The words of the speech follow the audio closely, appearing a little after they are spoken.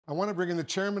I want to bring in the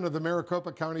chairman of the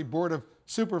Maricopa County Board of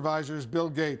Supervisors, Bill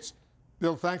Gates.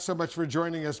 Bill, thanks so much for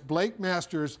joining us. Blake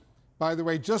Masters, by the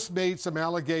way, just made some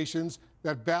allegations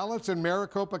that ballots in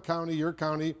Maricopa County, your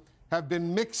county, have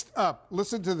been mixed up.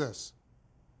 Listen to this.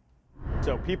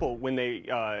 So people, when they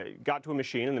got to a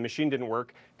machine and the machine didn't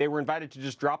work, they were invited to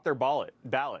just drop their ballot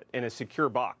in a secure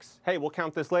box. Hey, we'll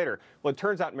count this later. Well, it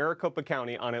turns out Maricopa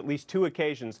County, on at least 2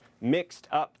 occasions, mixed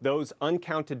up those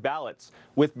uncounted ballots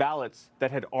with ballots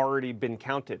that had already been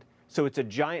counted. So it's a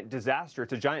giant disaster.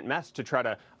 It's a giant mess to try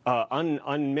to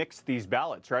unmix these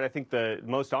ballots, right? I think the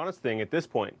most honest thing at this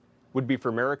point would be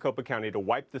for Maricopa County to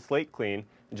wipe the slate clean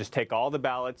and just take all the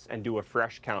ballots and do a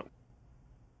fresh count.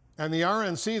 And the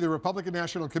RNC, the Republican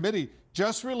National Committee,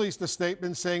 just released a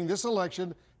statement saying this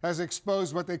election has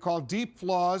exposed what they call deep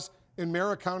flaws in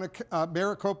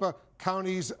Maricopa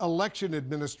County's election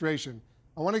administration.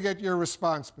 I want to get your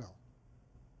response, Bill.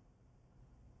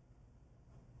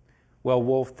 Well,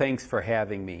 Wolf, thanks for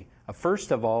having me.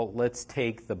 First of all, let's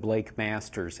take the Blake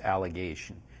Masters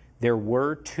allegation. There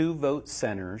were 2 vote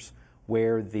centers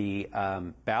where the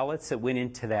ballots that went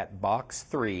into that box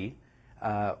 3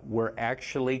 were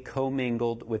actually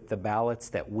commingled with the ballots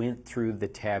that went through the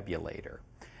tabulator.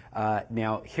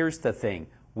 Now, here's the thing.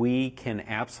 We can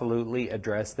absolutely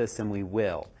address this, and we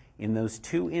will. In those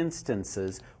 2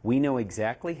 instances, we know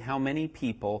exactly how many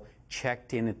people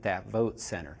checked in at that vote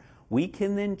center. We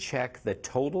can then check the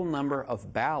total number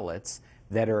of ballots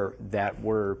that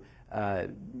were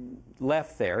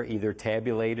left there, either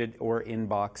tabulated or in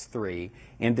box 3,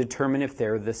 and determine if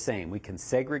they're the same. We can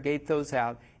segregate those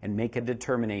out and make a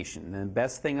determination. And the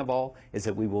best thing of all is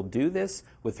that we will do this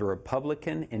with the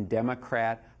Republican and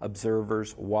Democrat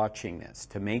observers watching this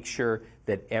to make sure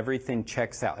that everything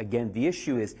checks out. Again, the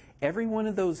issue is every one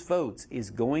of those votes is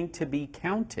going to be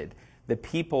counted. The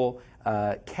people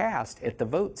cast at the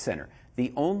vote center.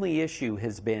 The only issue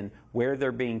has been where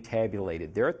they're being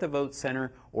tabulated. They're at the vote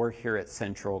center or here at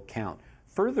Central Count.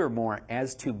 Furthermore,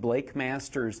 as to Blake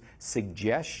Masters'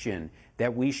 suggestion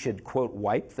that we should, quote,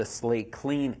 wipe the slate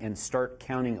clean and start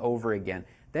counting over again,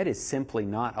 that is simply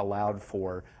not allowed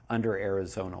for under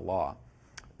Arizona law.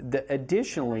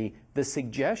 Additionally, the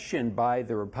suggestion by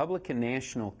the Republican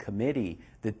National Committee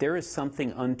that there is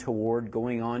something untoward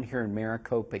going on here in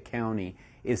Maricopa County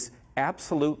is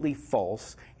absolutely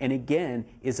false, and again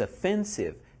is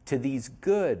offensive to these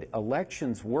good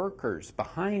elections workers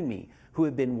behind me who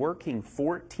have been working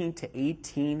 14 to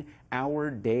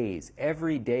 18-hour days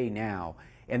every day now,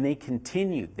 and they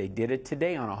continue. They did it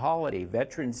today on a holiday,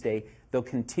 Veterans Day. They'll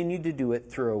continue to do it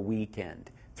through a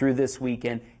weekend, through this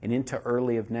weekend and into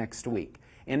early of next week.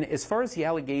 And as far as the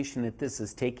allegation that this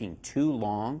is taking too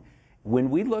long, when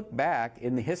we look back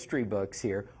in the history books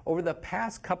here, over the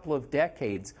past couple of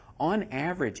decades, on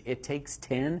average, it takes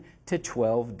 10 to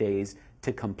 12 days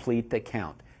to complete the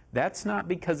count. That's not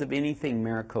because of anything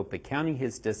Maricopa County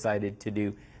has decided to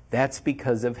do. That's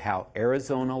because of how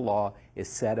Arizona law is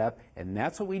set up, and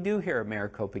that's what we do here at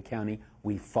Maricopa County.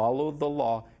 We follow the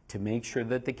law to make sure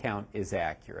that the count is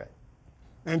accurate.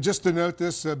 And just to note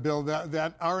this, Bill,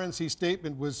 that RNC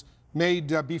statement was made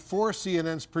before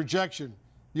CNN's projection.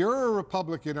 You're a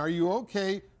Republican. Are you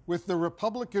okay with the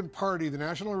Republican Party, the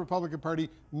National Republican Party,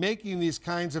 making these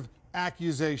kinds of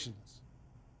accusations?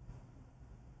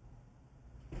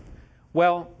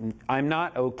 Well, I'm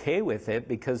not okay with it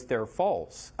because they're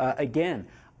false. Again,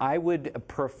 I would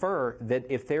prefer that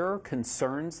if there are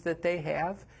concerns that they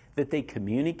have, that they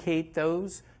communicate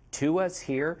those to us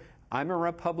here. I'm a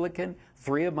Republican.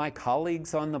 3 of my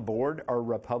colleagues on the board are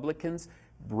Republicans.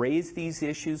 Raise these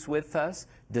issues with us,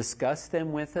 discuss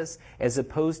them with us, as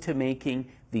opposed to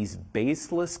making these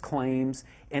baseless claims.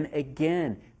 And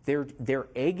again, they're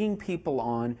egging people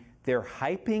on. They're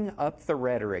hyping up the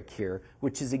rhetoric here,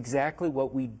 which is exactly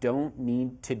what we don't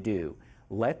need to do.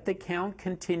 Let the count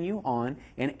continue on,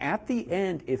 and at the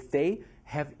end, if they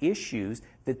have issues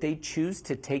that they choose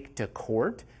to take to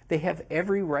court, they have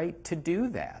every right to do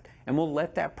that. And we'll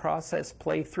let that process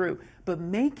play through. But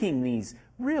making these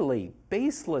really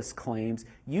baseless claims,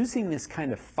 using this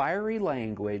kind of fiery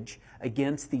language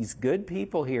against these good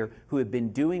people here who have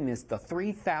been doing this, the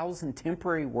 3,000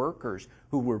 temporary workers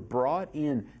who were brought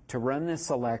in to run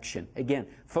this election. Again,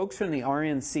 folks from the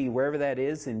RNC, wherever that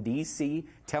is in D.C.,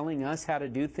 telling us how to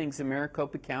do things in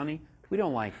Maricopa County, we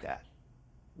don't like that.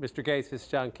 Mr. Gates, this is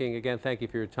John King. Again, thank you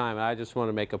for your time. I just want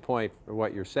to make a point for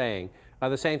what you're saying.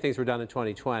 The same things were done in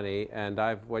 2020, and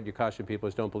what you caution people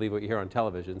is don't believe what you hear on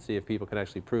television. See if people can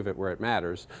actually prove it where it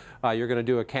matters. You're going to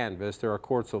do a canvass. There are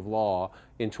courts of law.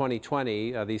 In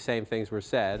 2020, these same things were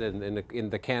said,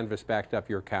 and the canvass backed up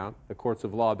your count. The courts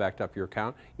of law backed up your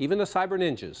count. Even the cyber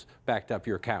ninjas backed up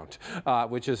your count,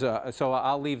 which is so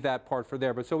I'll leave that part for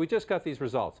there. But so we just got these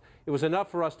results. It was enough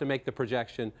for us to make the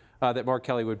projection that Mark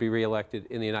Kelly would be reelected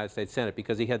in the United States Senate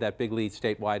because he had that big lead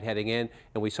statewide heading in,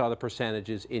 and we saw the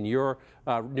percentages in your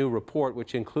new report,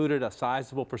 which included a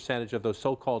sizable percentage of those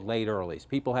so-called late earlies.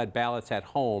 People had ballots at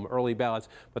home, early ballots,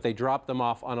 but they dropped them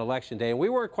off on Election Day, and we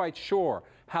weren't quite sure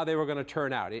how they were going to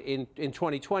turn out. In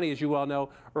 2020, as you well know,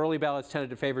 early ballots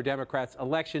tended to favor Democrats.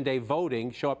 Election Day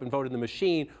voting, show up and vote in the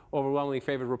machine, overwhelmingly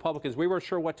favored Republicans. We weren't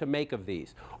sure what to make of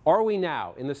these. Are we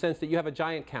now, in the sense that you have a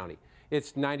giant county?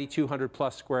 It's 9,200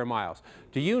 plus square miles.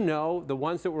 Do you know the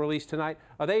ones that were released tonight,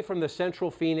 are they from the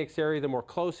central Phoenix area, the more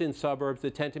close-in suburbs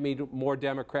that tend to be more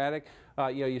Democratic?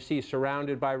 You see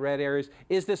surrounded by red areas.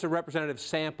 Is this a representative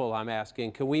sample, I'm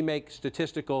asking? Can we make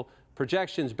statistical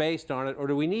projections based on it, or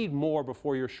do we need more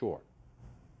before you're sure?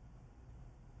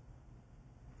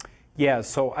 Yeah,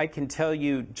 so I can tell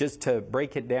you, just to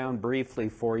break it down briefly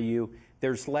for you,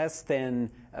 there's less than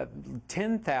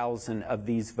 10,000 of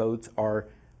these votes are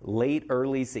late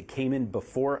earlies that came in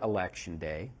before Election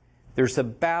Day. There's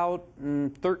about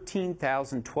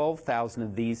 13,000, 12,000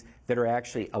 of these that are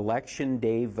actually Election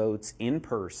Day votes in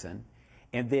person.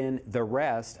 And then the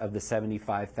rest of the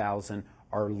 75,000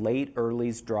 are late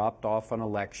earlies dropped off on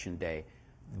Election Day.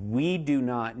 We do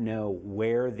not know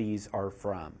where these are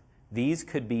from. These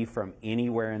could be from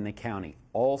anywhere in the county,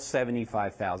 all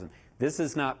 75,000. This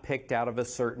is not picked out of a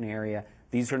certain area.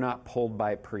 These are not pulled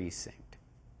by precinct.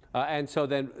 And so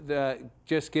then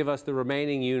just give us the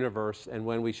remaining universe and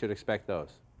when we should expect those.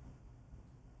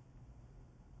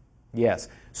 Yes.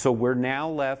 So we're now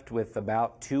left with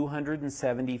about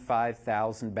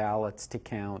 275,000 ballots to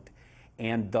count,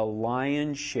 and the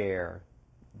lion's share,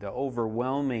 the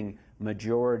overwhelming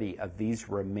majority of these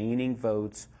remaining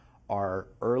votes are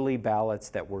early ballots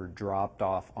that were dropped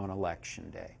off on Election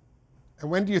Day. And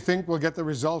when do you think we'll get the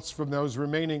results from those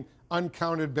remaining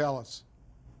uncounted ballots?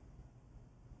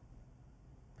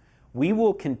 We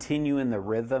will continue in the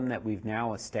rhythm that we've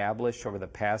now established over the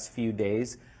past few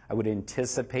days. I would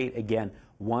anticipate, again,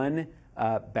 one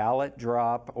ballot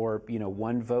drop or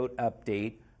one vote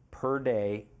update per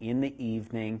day in the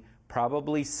evening,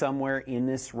 probably somewhere in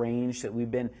this range that we've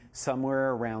been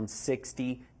somewhere around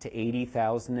 60 to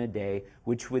 80,000 a day,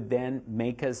 which would then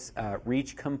make us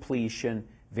reach completion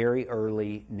very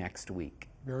early next week.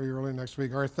 Very early next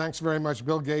week. All right, thanks very much,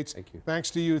 Bill Gates. Thank you. Thanks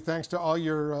to you. Thanks to all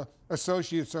your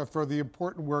associates for the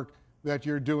important work that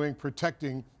you're doing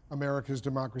protecting America's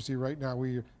democracy right now.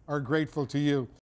 We are grateful to you.